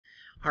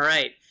All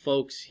right,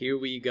 folks, here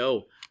we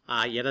go.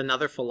 Yet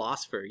another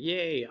philosopher.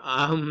 Yay.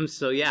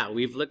 So yeah,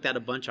 we've looked at a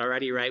bunch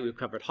already, right? We've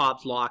covered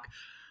Hobbes, Locke,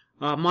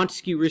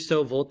 Montesquieu,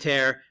 Rousseau,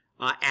 Voltaire,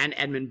 and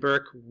Edmund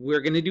Burke.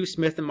 We're going to do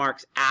Smith and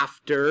Marx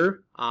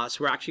after,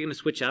 so we're actually going to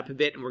switch up a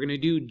bit, and we're going to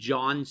do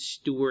John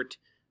Stuart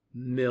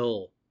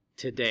Mill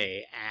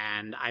today.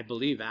 And I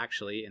believe,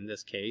 actually, in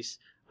this case,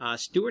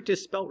 Stuart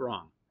is spelt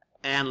wrong.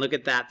 And look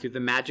at that, through the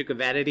magic of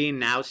editing,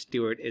 now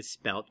Stuart is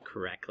spelt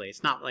correctly.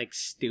 It's not like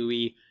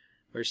Stewie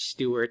or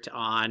Stuart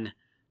on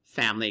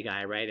Family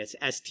Guy, right? It's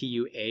S-T-U-A-R-T.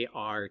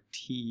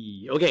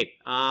 Okay,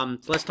 so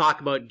let's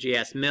talk about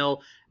J.S.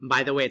 Mill. And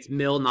by the way, it's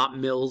Mill, not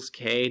Mills,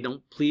 K.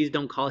 Please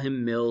don't call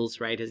him Mills,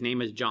 right? His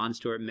name is John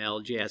Stuart Mill,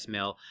 J.S.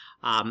 Mill.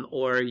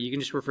 Or you can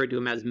just refer to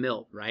him as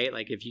Mill, right?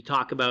 Like if you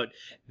talk about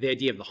the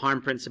idea of the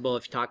harm principle,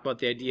 if you talk about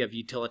the idea of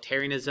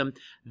utilitarianism,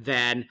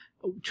 then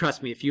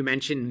trust me, if you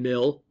mention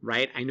Mill,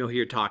 right, I know who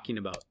you're talking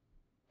about.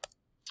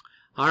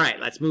 All right,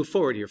 let's move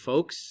forward here,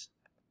 folks.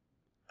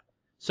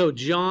 So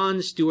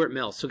John Stuart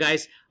Mill. So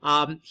guys,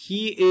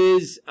 he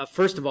is,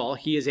 first of all,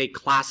 he is a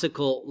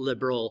classical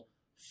liberal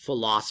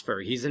philosopher.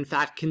 He's in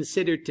fact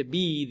considered to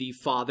be the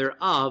father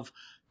of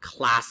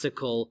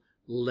classical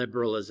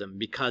liberalism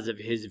because of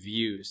his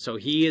views. So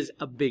he is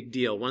a big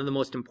deal, one of the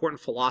most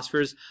important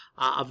philosophers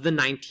of the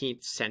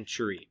 19th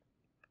century.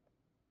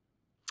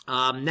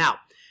 Now,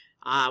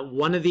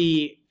 one of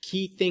the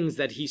key things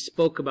that he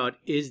spoke about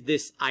is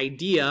this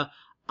idea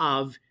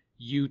of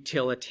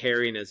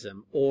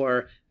utilitarianism,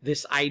 or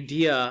this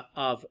idea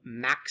of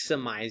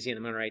maximizing,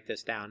 I'm going to write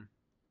this down.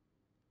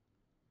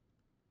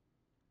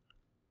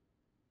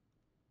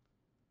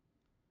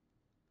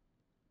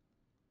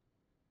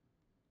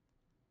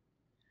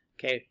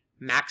 Okay,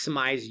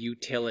 maximize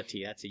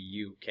utility. That's a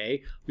U,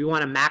 okay? We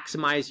want to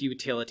maximize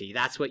utility.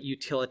 That's what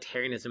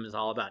utilitarianism is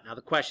all about. Now,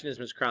 the question is,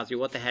 Mr. Crosby,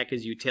 what the heck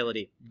is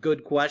utility?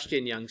 Good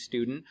question, young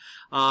student.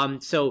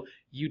 So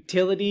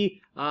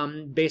utility,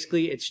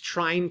 basically, it's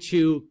trying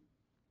to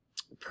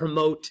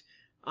promote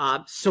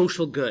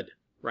social good,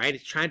 right?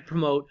 It's trying to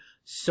promote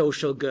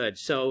social good.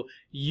 So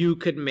you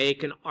could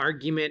make an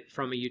argument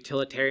from a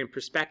utilitarian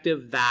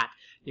perspective that,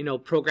 you know,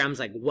 programs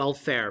like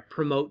welfare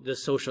promote the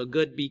social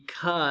good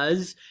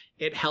because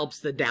it helps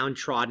the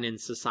downtrodden in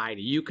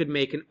society. You could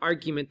make an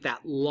argument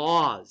that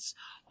laws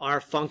are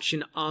a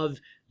function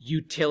of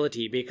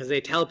utility because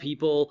they tell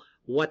people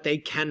what they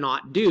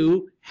cannot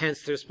do,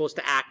 hence they're supposed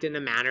to act in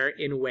a manner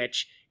in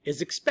which is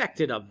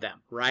expected of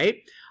them,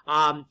 right?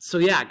 So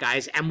yeah,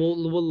 guys, and we'll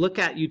look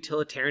at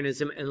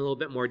utilitarianism in a little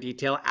bit more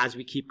detail as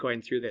we keep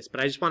going through this, but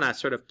I just want to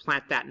sort of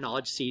plant that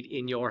knowledge seed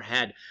in your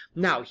head.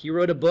 Now, he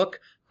wrote a book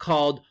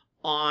called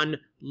On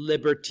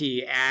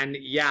Liberty, and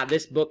yeah,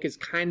 this book is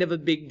kind of a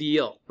big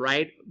deal,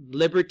 right?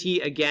 Liberty,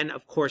 again,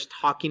 of course,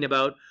 talking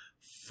about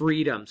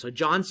freedom. So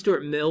John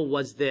Stuart Mill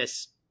was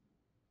this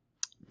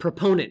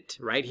proponent,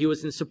 right? He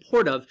was in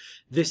support of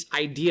this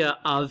idea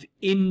of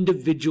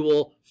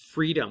individual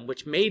freedom,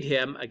 which made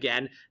him,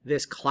 again,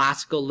 this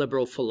classical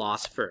liberal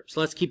philosopher. So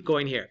let's keep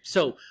going here.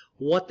 So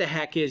what the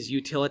heck is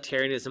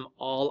utilitarianism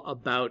all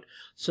about?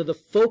 So the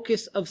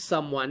focus of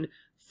someone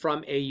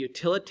from a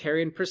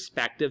utilitarian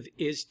perspective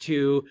is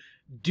to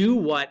do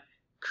what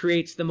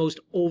creates the most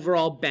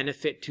overall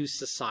benefit to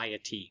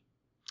society,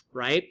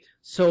 right?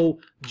 So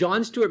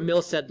John Stuart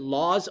Mill said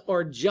laws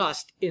are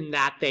just in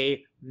that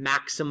they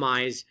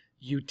maximize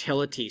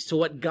utility. So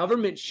what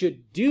government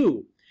should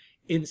do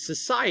in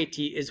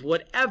society is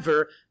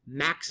whatever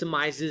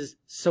maximizes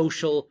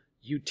social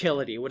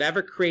utility,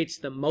 whatever creates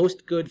the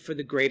most good for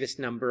the greatest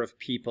number of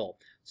people.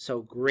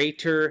 So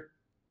greater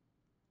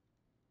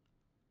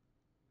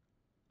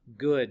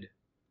good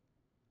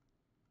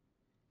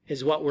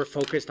is what we're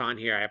focused on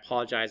here. I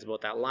apologize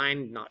about that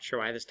line. Not sure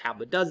why this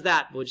tablet does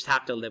that. We'll just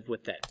have to live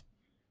with it.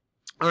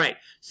 All right,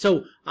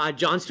 so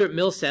John Stuart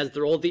Mill says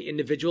the role of the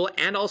individual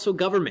and also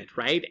government,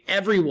 right?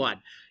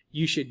 Everyone,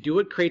 you should do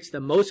what creates the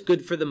most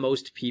good for the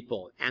most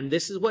people. And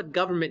this is what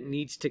government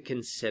needs to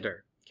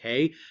consider,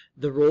 okay?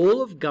 The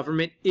role of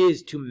government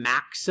is to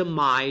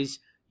maximize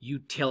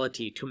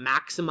utility, to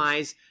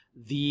maximize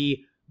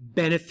the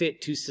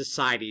benefit to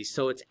society.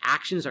 So its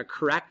actions are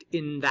correct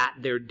in that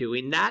they're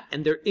doing that,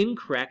 and they're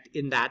incorrect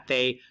in that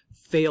they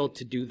fail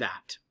to do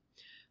that.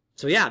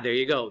 So yeah, there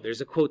you go.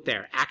 There's a quote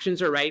there.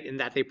 Actions are right in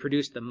that they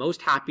produce the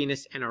most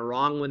happiness and are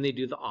wrong when they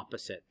do the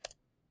opposite.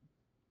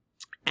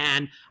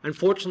 And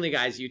unfortunately,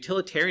 guys,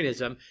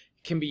 utilitarianism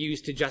can be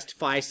used to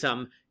justify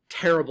some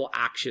terrible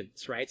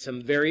actions, right?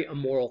 Some very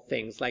immoral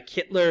things. Like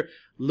Hitler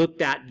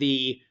looked at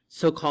the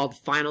so-called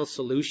final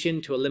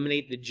solution to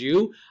eliminate the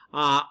Jew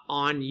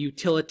on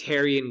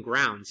utilitarian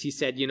grounds. He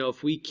said, you know,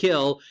 if we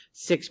kill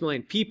 6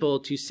 million people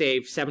to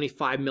save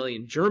 75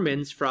 million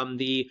Germans from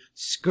the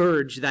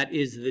scourge that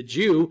is the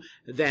Jew,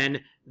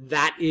 then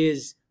that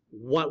is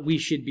what we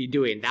should be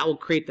doing. That will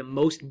create the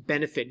most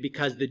benefit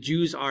because the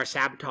Jews are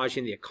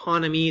sabotaging the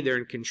economy, they're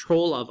in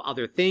control of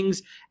other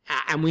things,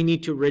 and we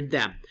need to rid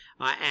them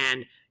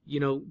and,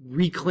 you know,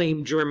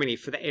 reclaim Germany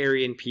for the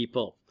Aryan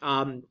people.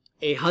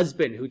 A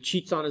husband who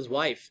cheats on his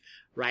wife,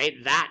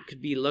 right? That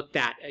could be looked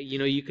at. You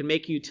know, you can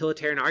make a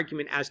utilitarian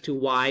argument as to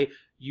why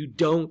you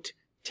don't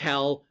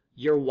tell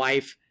your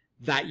wife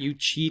that you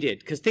cheated.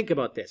 Because think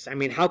about this. I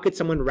mean, how could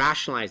someone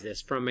rationalize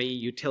this from a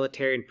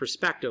utilitarian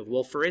perspective?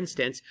 Well, for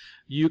instance,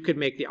 you could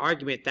make the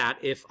argument that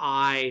if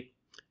I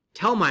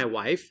tell my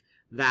wife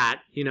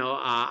that, you know,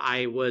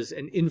 I was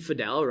an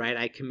infidel, right?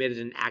 I committed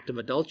an act of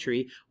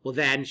adultery. Well,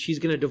 then she's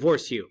going to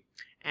divorce you.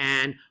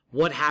 And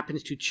what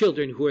happens to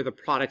children who are the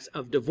products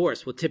of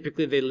divorce? Well,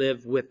 typically they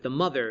live with the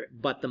mother,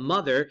 but the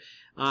mother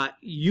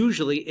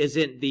usually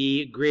isn't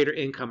the greater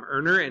income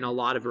earner in a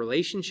lot of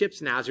relationships.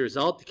 And as a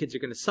result, the kids are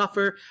going to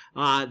suffer.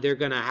 They're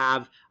going to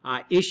have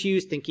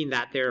issues thinking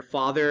that their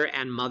father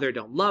and mother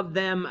don't love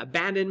them,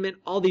 abandonment,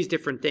 all these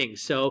different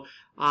things. So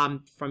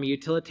from a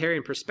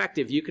utilitarian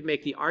perspective, you could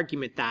make the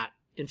argument that,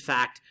 in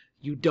fact,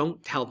 you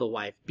don't tell the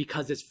wife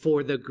because it's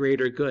for the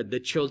greater good. The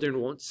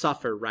children won't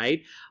suffer,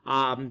 right?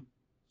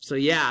 So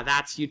yeah,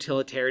 that's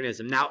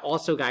utilitarianism. Now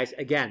also, guys,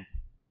 again,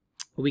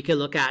 we can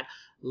look at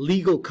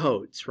legal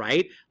codes,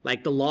 right?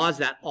 Like the laws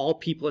that all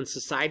people in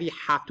society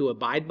have to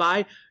abide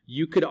by.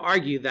 You could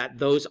argue that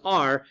those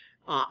are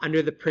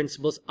under the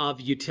principles of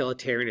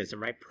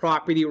utilitarianism, right?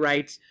 Property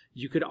rights,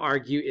 you could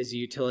argue, is a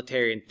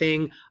utilitarian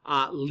thing.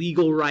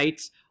 Legal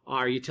rights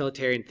are a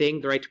utilitarian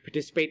thing. The right to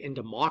participate in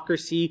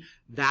democracy,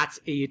 that's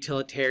a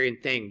utilitarian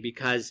thing,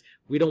 because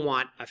we don't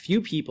want a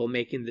few people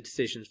making the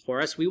decisions for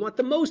us. We want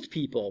the most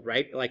people,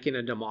 right? Like in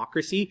a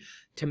democracy,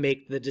 to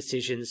make the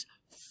decisions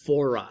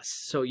for us.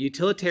 So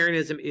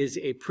utilitarianism is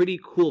a pretty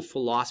cool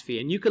philosophy,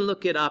 and you can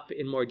look it up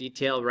in more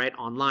detail, right?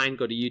 Online,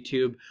 go to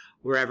YouTube,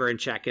 wherever, and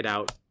check it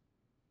out.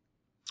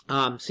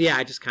 So yeah,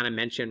 I just kind of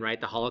mentioned, right,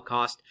 the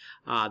Holocaust,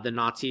 the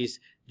Nazis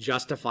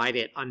justified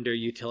it under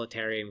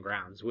utilitarian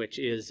grounds, which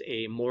is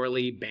a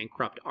morally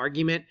bankrupt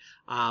argument,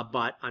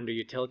 but under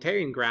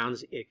utilitarian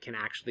grounds, it can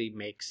actually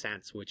make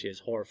sense, which is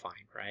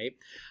horrifying, right?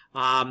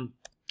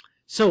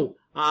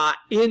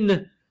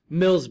 In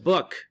Mill's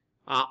book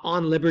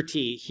on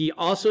liberty, he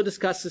also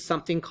discusses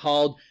something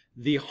called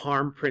the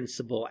harm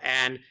principle,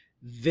 and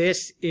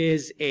this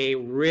is a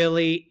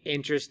really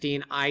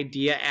interesting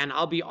idea, and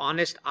I'll be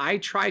honest, I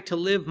try to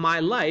live my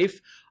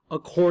life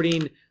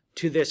according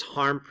to this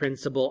harm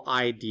principle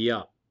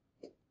idea.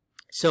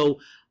 So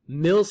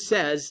Mill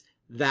says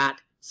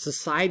that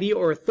society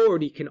or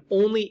authority can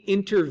only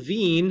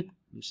intervene,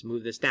 let's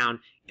move this down,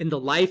 in the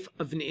life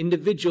of an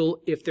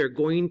individual if they're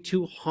going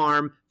to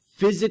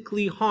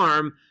physically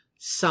harm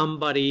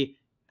somebody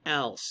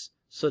else.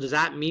 So does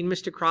that mean,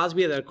 Mr.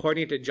 Crosby, that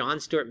according to John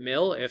Stuart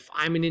Mill, if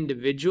I'm an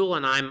individual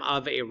and I'm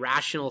of a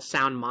rational,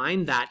 sound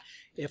mind, that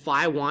if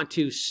I want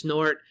to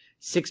snort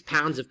 6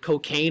 pounds of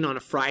cocaine on a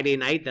Friday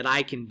night, that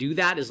I can do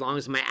that as long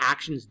as my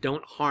actions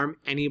don't harm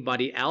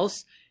anybody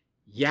else?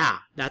 Yeah,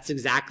 that's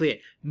exactly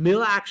it.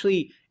 Mill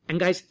actually, and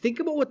guys, think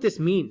about what this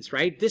means,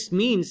 right? This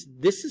means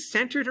this is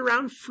centered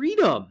around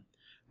freedom,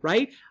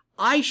 right?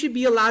 I should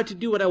be allowed to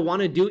do what I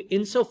want to do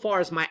insofar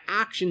as my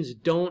actions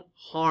don't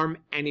harm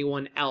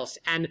anyone else.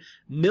 And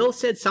Mill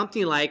said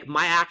something like,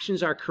 my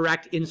actions are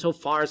correct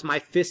insofar as my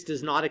fist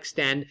does not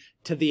extend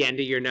to the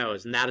end of your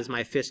nose. And that is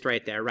my fist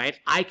right there, right?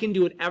 I can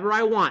do whatever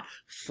I want,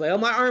 flail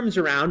my arms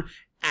around,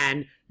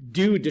 and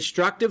do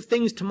destructive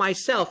things to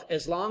myself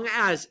as long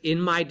as in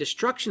my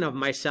destruction of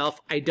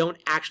myself, I don't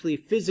actually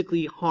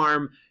physically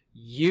harm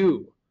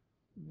you.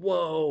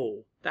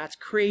 Whoa. That's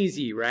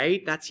crazy,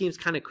 right? That seems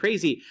kind of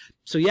crazy.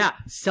 So yeah,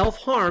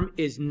 self-harm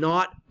is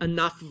not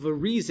enough of a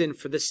reason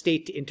for the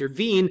state to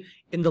intervene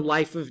in the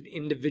life of an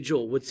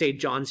individual, would say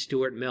John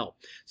Stuart Mill.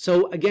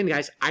 So again,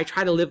 guys, I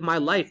try to live my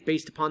life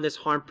based upon this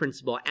harm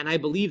principle, and I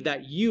believe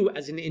that you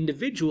as an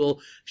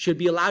individual should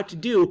be allowed to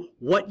do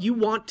what you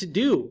want to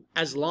do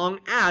as long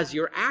as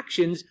your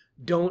actions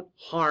don't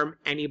harm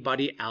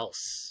anybody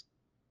else.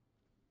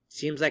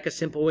 Seems like a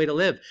simple way to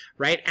live,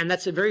 right? And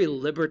that's a very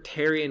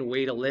libertarian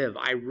way to live.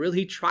 I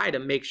really try to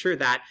make sure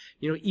that,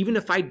 you know, even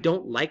if I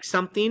don't like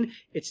something,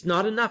 it's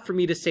not enough for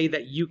me to say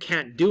that you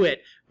can't do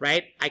it,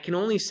 right? I can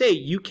only say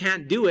you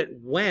can't do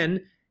it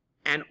when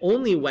and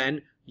only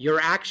when your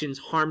actions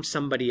harm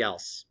somebody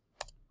else.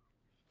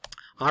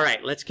 All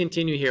right, let's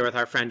continue here with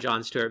our friend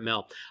John Stuart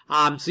Mill.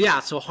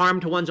 So harm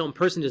to one's own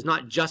person does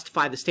not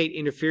justify the state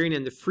interfering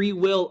in the free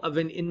will of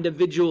an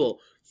individual.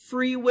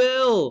 Free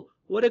will!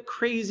 What a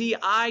crazy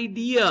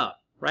idea,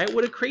 right?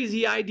 What a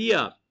crazy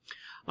idea.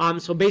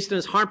 So based on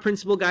his harm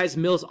principle, guys,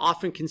 Mill is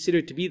often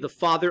considered to be the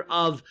father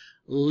of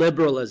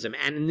liberalism.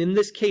 And in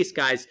this case,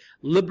 guys,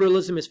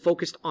 liberalism is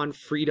focused on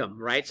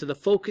freedom, right? So the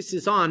focus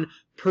is on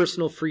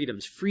personal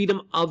freedoms,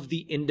 freedom of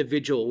the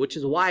individual, which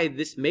is why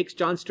this makes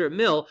John Stuart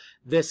Mill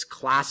this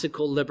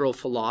classical liberal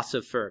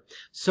philosopher.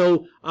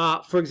 So,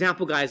 for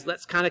example, guys,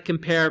 let's kind of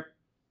compare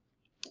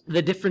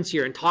the difference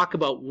here and talk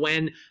about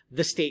when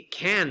the state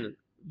can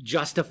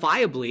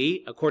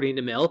justifiably, according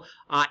to Mill,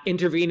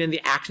 intervene in the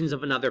actions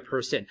of another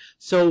person.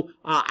 So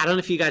I don't know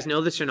if you guys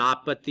know this or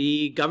not, but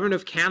the government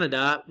of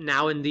Canada,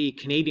 now in the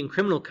Canadian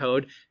Criminal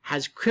Code,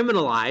 has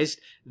criminalized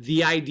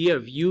the idea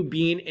of you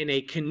being in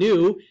a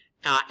canoe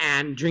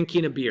and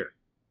drinking a beer,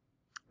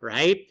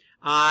 right?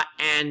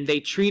 and they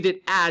treat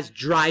it as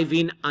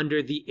driving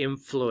under the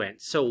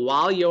influence. So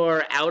while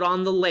you're out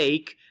on the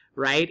lake,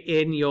 right,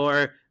 in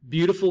your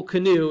beautiful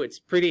canoe, it's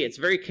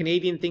very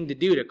Canadian thing to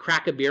do, to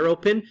crack a beer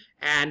open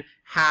and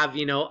have,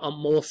 you know, a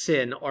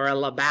Molson or a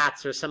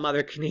Labatt's or some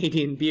other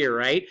Canadian beer,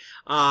 right?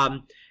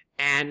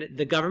 And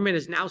the government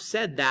has now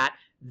said that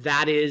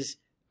that is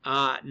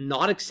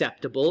not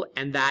acceptable,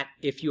 and that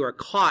if you are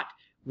caught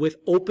with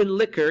open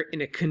liquor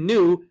in a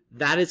canoe,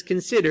 that is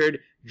considered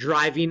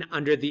driving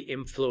under the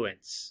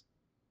influence,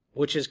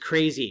 which is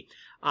crazy.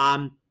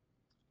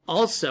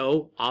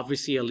 Also,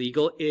 obviously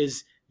illegal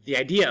is the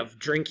idea of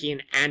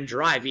drinking and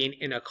driving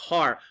in a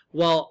car.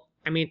 Well,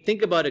 I mean,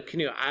 think about a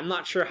canoe. I'm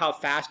not sure how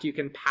fast you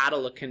can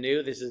paddle a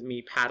canoe. This is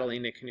me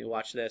paddling a canoe.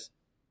 Watch this.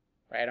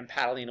 Right, I'm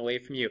paddling away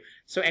from you.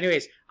 So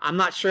anyways, I'm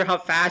not sure how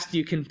fast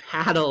you can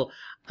paddle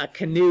a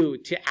canoe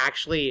to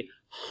actually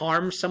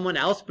harm someone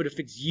else, but if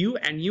it's you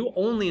and you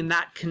only in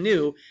that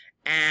canoe,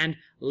 and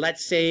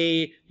let's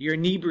say you're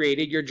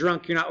inebriated, you're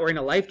drunk, you're not wearing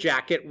a life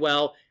jacket,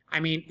 well, I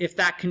mean, if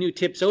that canoe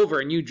tips over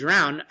and you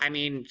drown, I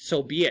mean,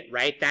 so be it,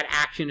 right? That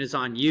action is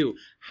on you.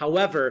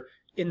 However,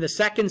 in the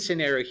second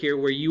scenario here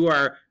where you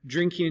are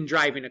drinking and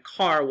driving a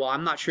car, well,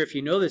 I'm not sure if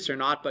you know this or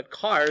not, but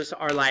cars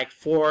are like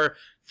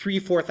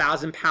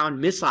 4,000 pound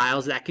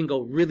missiles that can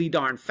go really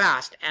darn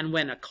fast. And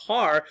when a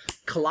car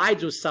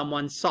collides with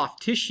someone's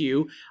soft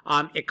tissue,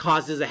 it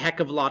causes a heck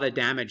of a lot of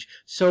damage.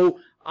 So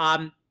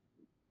I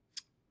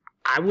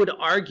would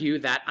argue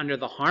that under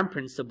the harm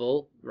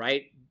principle,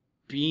 right,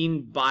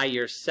 being by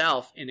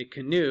yourself in a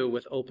canoe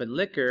with open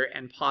liquor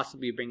and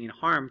possibly bringing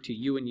harm to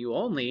you and you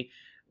only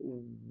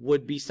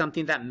would be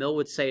something that Mill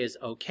would say is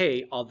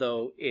okay,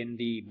 although in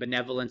the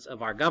benevolence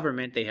of our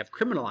government, they have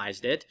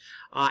criminalized it.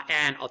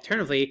 And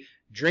alternatively,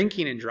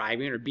 drinking and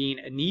driving, or being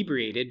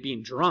inebriated,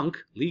 being drunk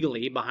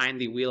legally behind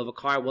the wheel of a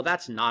car, well,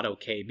 that's not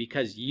okay,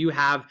 because you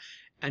have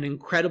an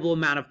incredible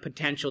amount of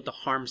potential to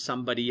harm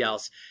somebody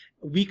else.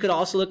 We could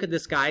also look at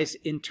this, guys,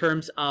 in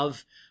terms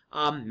of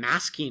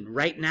masking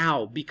right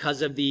now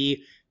because of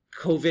the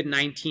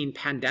COVID-19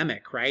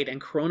 pandemic, right,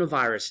 and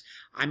coronavirus.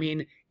 I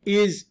mean,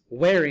 is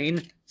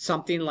wearing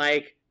something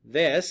like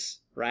this,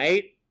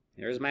 right?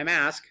 Here's my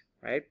mask,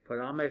 right? Put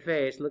it on my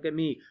face. Look at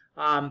me.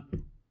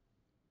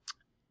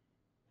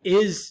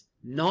 Is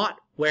not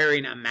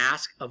wearing a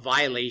mask a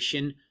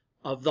violation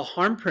of the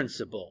harm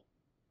principle?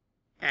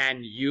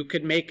 And you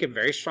could make a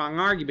very strong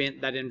argument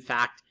that, in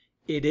fact,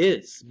 it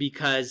is,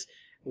 because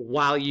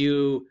while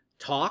you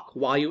talk,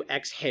 while you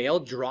exhale,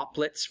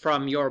 droplets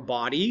from your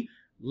body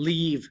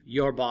leave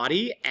your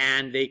body,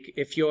 and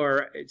if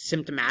you're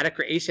symptomatic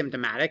or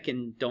asymptomatic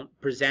and don't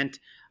present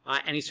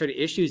any sort of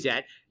issues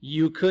yet,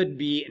 you could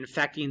be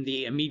infecting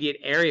the immediate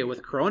area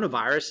with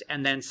coronavirus,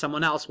 and then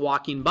someone else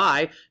walking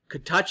by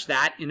could touch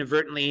that,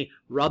 inadvertently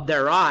rub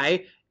their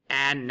eye,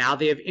 and now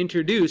they have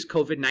introduced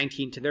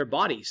COVID-19 to their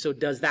body. So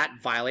does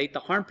that violate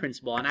the harm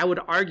principle? And I would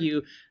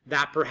argue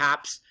that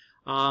perhaps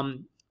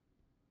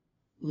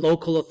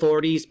local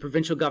authorities,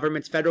 provincial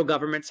governments, federal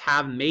governments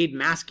have made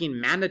masking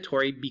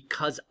mandatory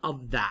because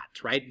of that,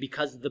 right?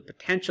 Because of the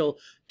potential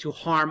to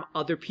harm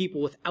other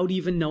people without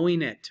even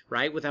knowing it,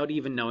 right? Without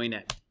even knowing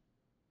it.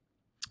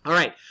 All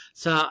right.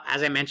 So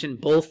as I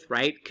mentioned, both,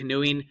 right?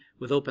 Canoeing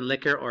with open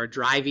liquor or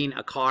driving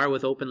a car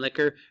with open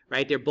liquor,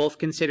 right? They're both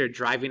considered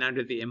driving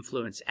under the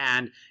influence.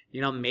 And, you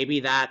know,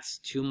 maybe that's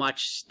too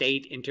much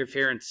state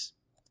interference.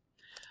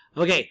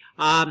 Okay.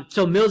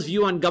 So Mill's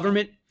view on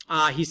government.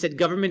 He said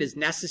government is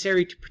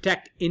necessary to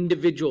protect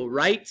individual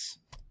rights.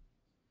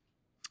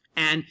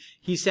 And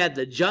he said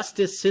the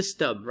justice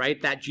system,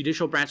 right, that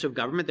judicial branch of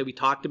government that we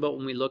talked about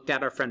when we looked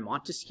at our friend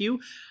Montesquieu,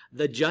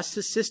 the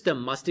justice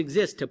system must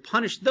exist to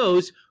punish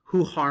those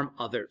who harm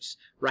others,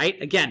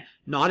 right? Again,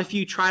 not if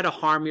you try to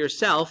harm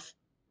yourself,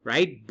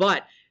 right,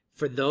 but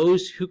for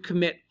those who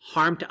commit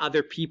harm to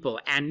other people.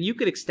 And you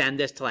could extend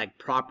this to like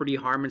property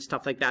harm and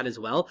stuff like that as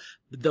well.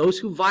 But those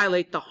who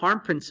violate the harm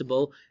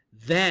principle,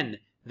 then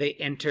they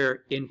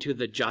enter into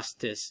the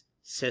justice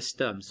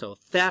system. So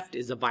theft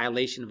is a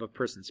violation of a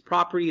person's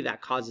property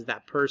that causes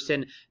that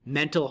person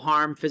mental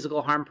harm,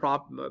 physical harm,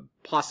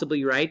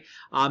 possibly, right?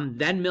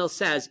 Then Mill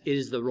says it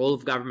is the role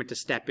of government to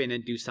step in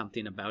and do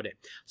something about it.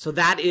 So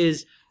that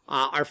is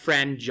our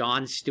friend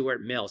John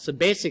Stuart Mill. So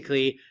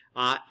basically,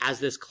 as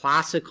this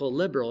classical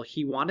liberal,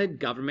 he wanted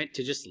government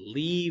to just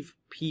leave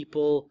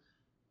people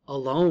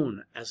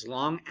alone as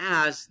long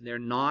as they're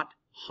not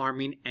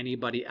harming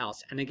anybody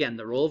else. And again,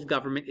 the role of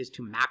government is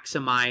to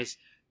maximize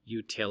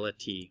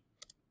utility.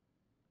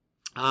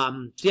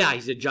 So yeah,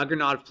 he's a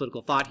juggernaut of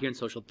political thought here in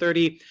Social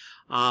 30.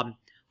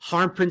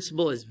 Harm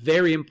principle is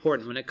very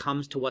important when it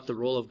comes to what the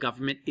role of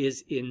government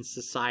is in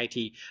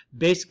society.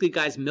 Basically,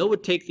 guys, Mill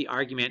would take the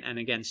argument, and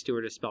again,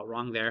 Stuart is spelled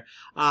wrong there.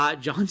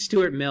 John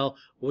Stuart Mill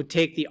would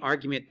take the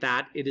argument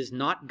that it is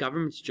not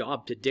government's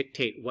job to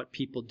dictate what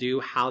people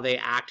do, how they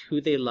act,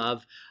 who they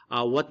love,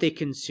 what they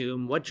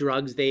consume, what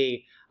drugs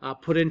they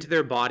put into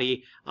their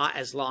body,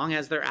 as long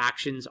as their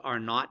actions are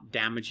not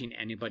damaging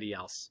anybody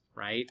else,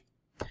 right?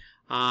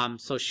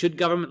 So should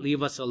government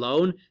leave us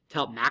alone to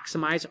help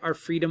maximize our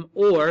freedom,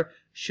 or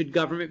should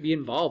government be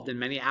involved in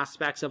many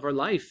aspects of our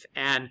life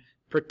and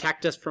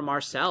protect us from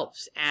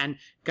ourselves? And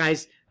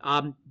guys,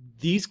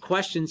 these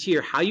questions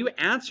here, how you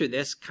answer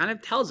this kind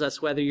of tells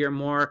us whether you're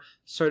more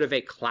sort of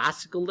a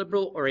classical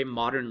liberal or a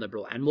modern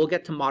liberal. And we'll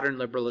get to modern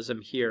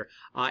liberalism here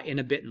in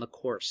a bit in the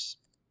course.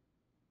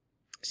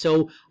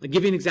 So I'll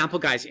give you an example,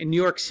 guys. In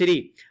New York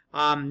City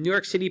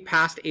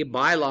passed a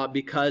bylaw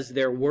because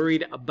they're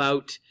worried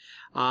about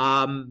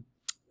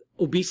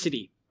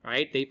obesity,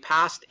 right? They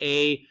passed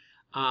a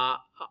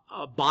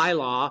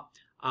bylaw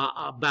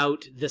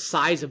about the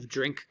size of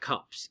drink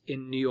cups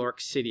in New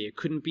York City. It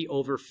couldn't be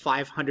over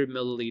 500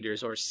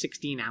 milliliters or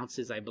 16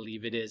 ounces, I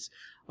believe it is,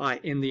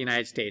 in the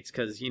United States,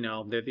 because, you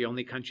know, they're the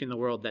only country in the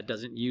world that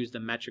doesn't use the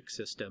metric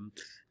system.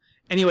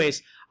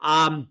 Anyways,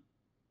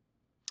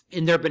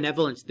 in their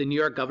benevolence, the New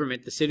York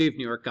government, the city of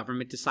New York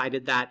government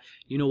decided that,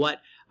 you know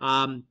what,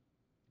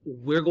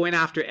 we're going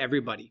after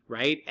everybody,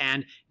 right?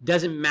 And it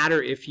doesn't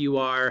matter if you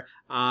are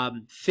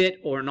fit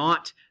or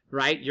not,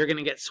 right? You're going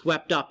to get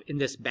swept up in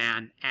this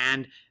ban.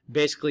 And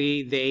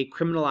basically they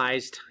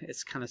criminalized,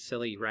 it's kind of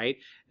silly, right?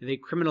 They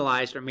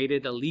criminalized or made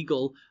it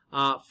illegal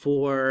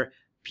for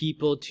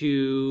people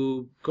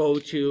to go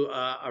to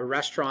a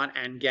restaurant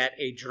and get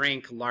a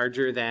drink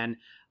larger than,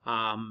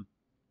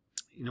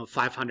 you know,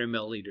 500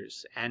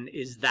 milliliters. And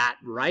is that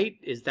right?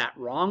 Is that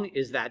wrong?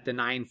 Is that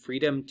denying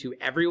freedom to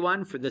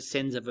everyone for the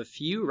sins of a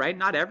few, right?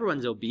 Not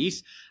everyone's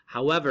obese.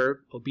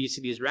 However,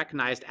 obesity is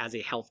recognized as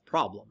a health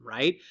problem,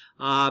 right?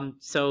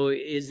 So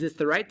is this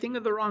the right thing or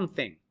the wrong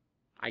thing?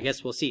 I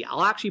guess we'll see.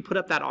 I'll actually put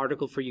up that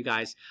article for you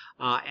guys,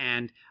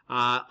 and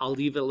I'll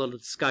leave a little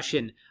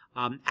discussion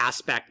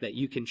aspect that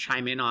you can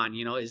chime in on.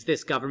 You know, is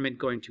this government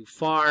going too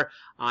far?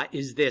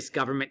 Is this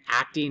government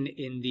acting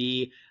in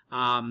the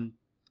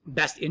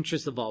best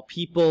interest of all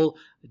people?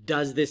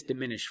 Does this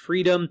diminish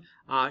freedom?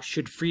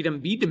 Should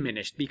freedom be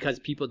diminished because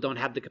people don't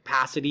have the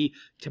capacity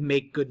to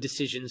make good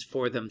decisions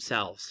for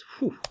themselves?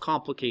 Whew,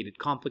 complicated,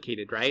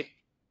 right?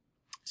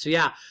 So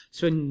yeah,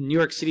 so in New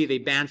York City, they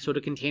banned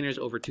soda containers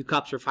over 2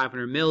 cups or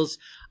 500 mils.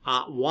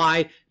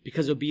 Why?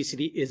 Because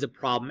obesity is a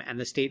problem and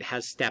the state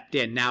has stepped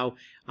in. Now,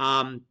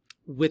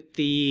 with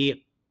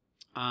the,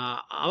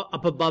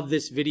 up above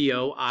this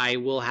video, I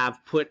will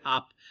have put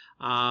up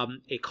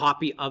a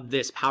copy of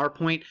this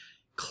PowerPoint.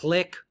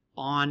 Click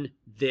on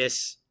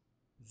this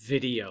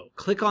video.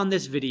 Click on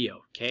this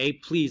video, okay?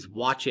 Please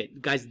watch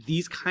it. Guys,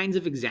 these kinds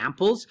of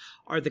examples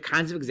are the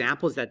kinds of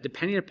examples that,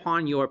 depending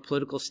upon your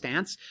political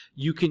stance,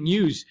 you can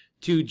use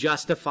to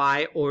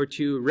justify or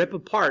to rip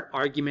apart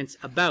arguments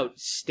about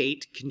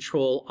state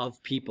control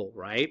of people,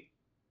 right?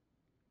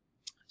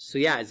 So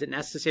yeah, is it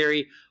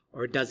necessary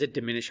or does it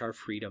diminish our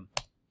freedom?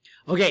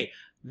 Okay,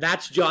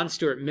 that's John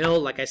Stuart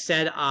Mill. Like I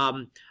said,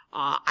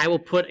 I will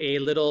put a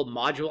little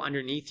module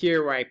underneath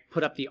here where I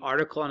put up the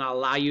article, and I'll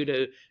allow you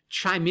to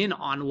chime in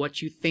on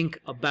what you think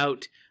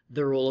about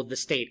the role of the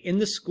state. In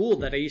the school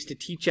that I used to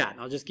teach at,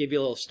 and I'll just give you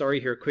a little story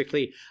here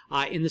quickly.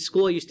 In the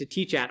school I used to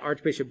teach at,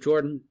 Archbishop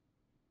Jordan,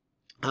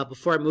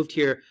 before I moved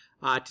here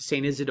to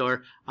St.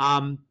 Isidore,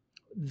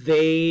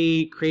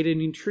 they created a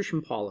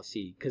nutrition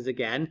policy because,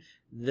 again,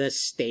 the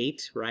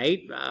state,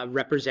 right,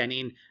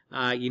 representing,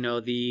 you know,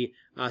 the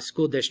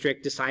school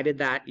district decided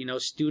that, you know,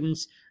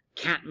 students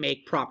can't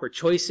make proper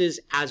choices.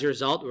 As a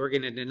result, we're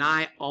going to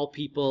deny all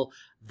people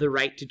the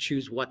right to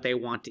choose what they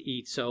want to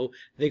eat. So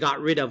they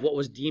got rid of what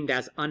was deemed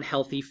as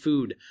unhealthy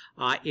food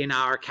in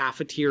our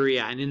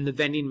cafeteria and in the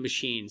vending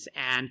machines.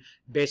 And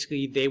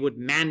basically, they would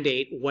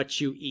mandate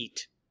what you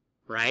eat,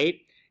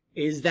 right?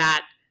 Is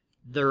that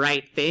the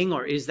right thing,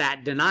 or is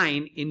that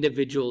denying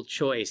individual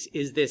choice?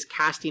 Is this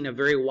casting a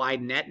very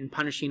wide net and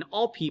punishing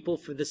all people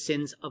for the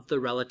sins of the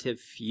relative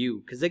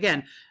few? Because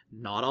again,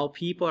 not all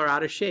people are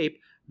out of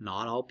shape.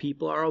 Not all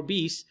people are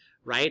obese,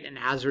 right? And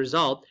as a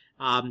result,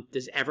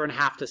 does everyone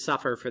have to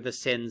suffer for the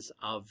sins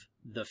of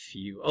the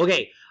few?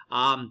 Okay,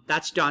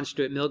 that's John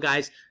Stuart Mill,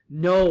 guys.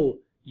 Know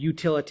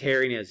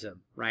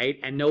utilitarianism, right?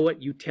 And know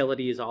what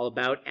utility is all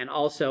about. And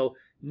also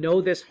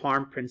know this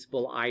harm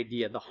principle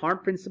idea. The harm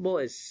principle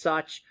is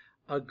such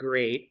a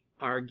great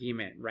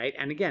argument, right?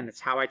 And again,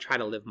 it's how I try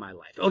to live my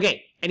life.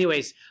 Okay,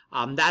 anyways,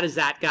 that is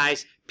that,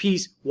 guys.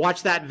 Peace.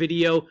 Watch that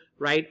video,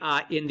 right,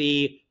 in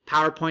the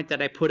PowerPoint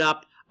that I put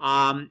up.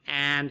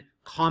 And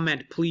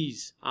comment,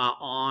 please,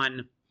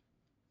 on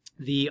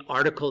the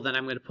article that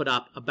I'm going to put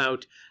up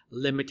about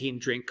limiting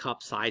drink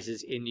cup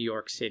sizes in New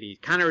York City.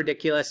 Kind of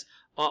ridiculous,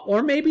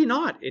 or maybe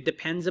not. It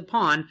depends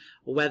upon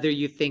whether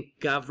you think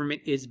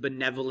government is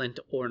benevolent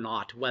or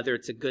not, whether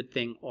it's a good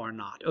thing or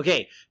not.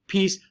 Okay,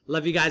 peace.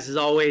 Love you guys as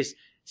always.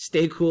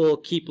 Stay cool,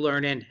 keep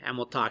learning, and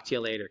we'll talk to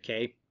you later,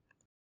 okay?